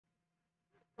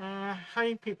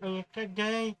Hi people,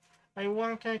 today I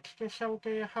wanted to show to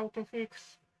you how to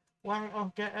fix one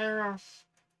of the errors.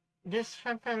 This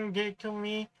happened to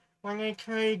me when I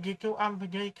tried to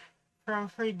update from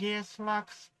 3ds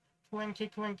Max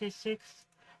 2026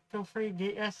 to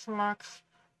 3ds Max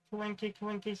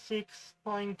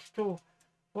 2026.2.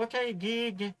 What I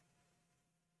did,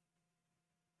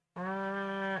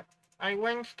 I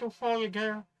went to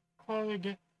folder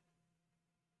called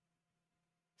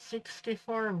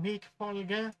 64-bit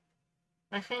folder.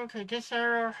 I think this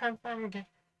error happened.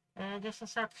 This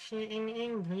is actually in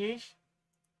English.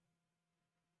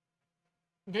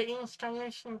 The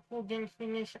installation couldn't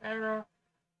finish error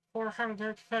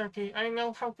 430. I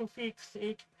know how to fix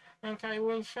it, and I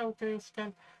will show to you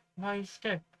step by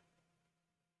step.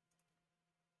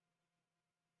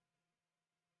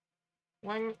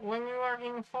 When you are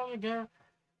in folder,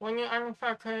 when you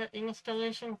unpack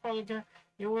installation folder,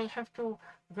 you will have to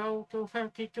go to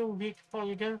 32-bit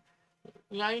folder,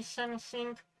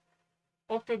 licensing,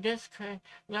 Autodesk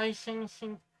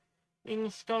licensing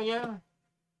installer.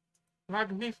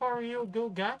 But before you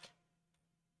do that,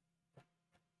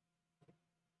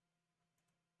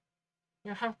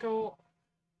 you have to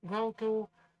go to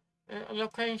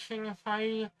location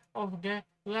file of the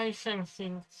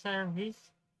licensing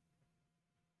service,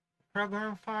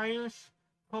 program files,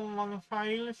 common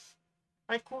files.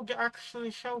 I could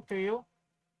actually show to you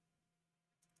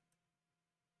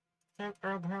the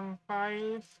program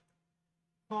files,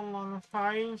 common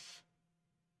files.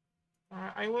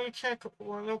 I will check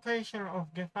location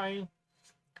of the file.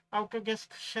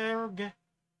 Autodesk shared,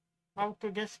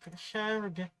 Autodesk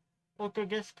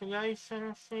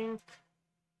licensing,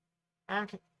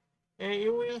 and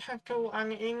you will have to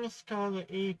uninstall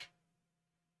it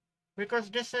because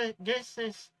this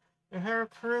is very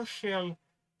crucial.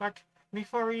 But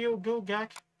before you do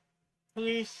that,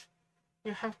 please,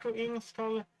 you have to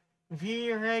install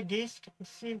vredist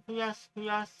C++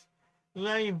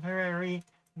 library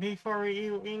before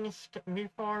you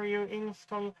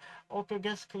install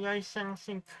Autodesk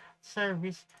licensing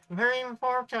service. Very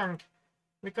important,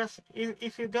 because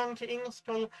if you don't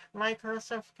install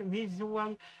Microsoft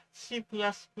Visual C++,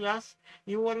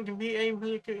 you won't be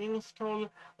able to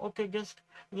install Autodesk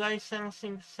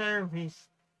licensing service.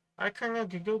 I cannot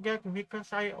do that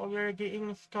because I already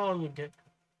installed it.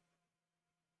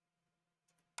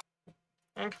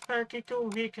 And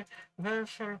 32-bit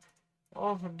version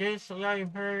of this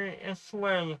library as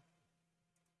well.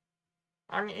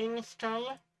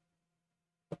 Uninstall,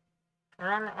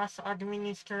 run as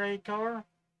administrator.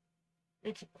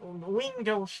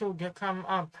 Windows should come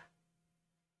up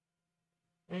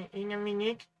in a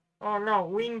minute. Oh no,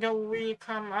 Windows will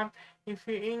come up if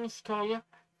you install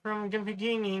from the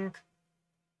beginning.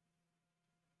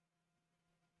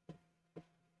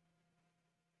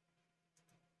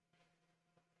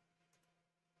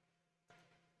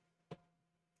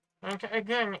 And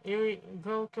again, you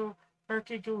go to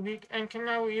 32-bit and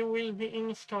now you will be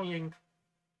installing.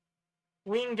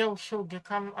 Windows should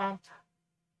come up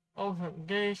of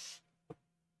this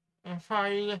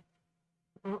file.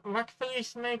 But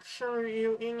please make sure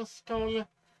you install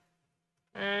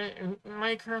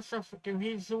Microsoft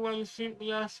Visual C++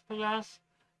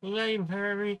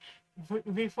 library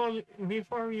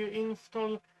before you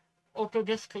install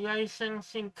Autodesk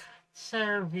licensing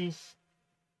service.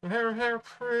 Very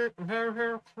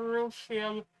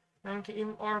crucial and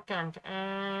important,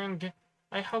 and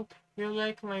I hope you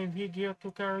like my video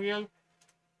tutorial.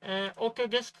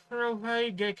 Autodesk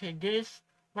provided this,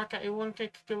 but I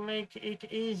wanted to make it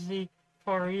easy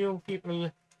for you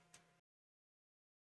people.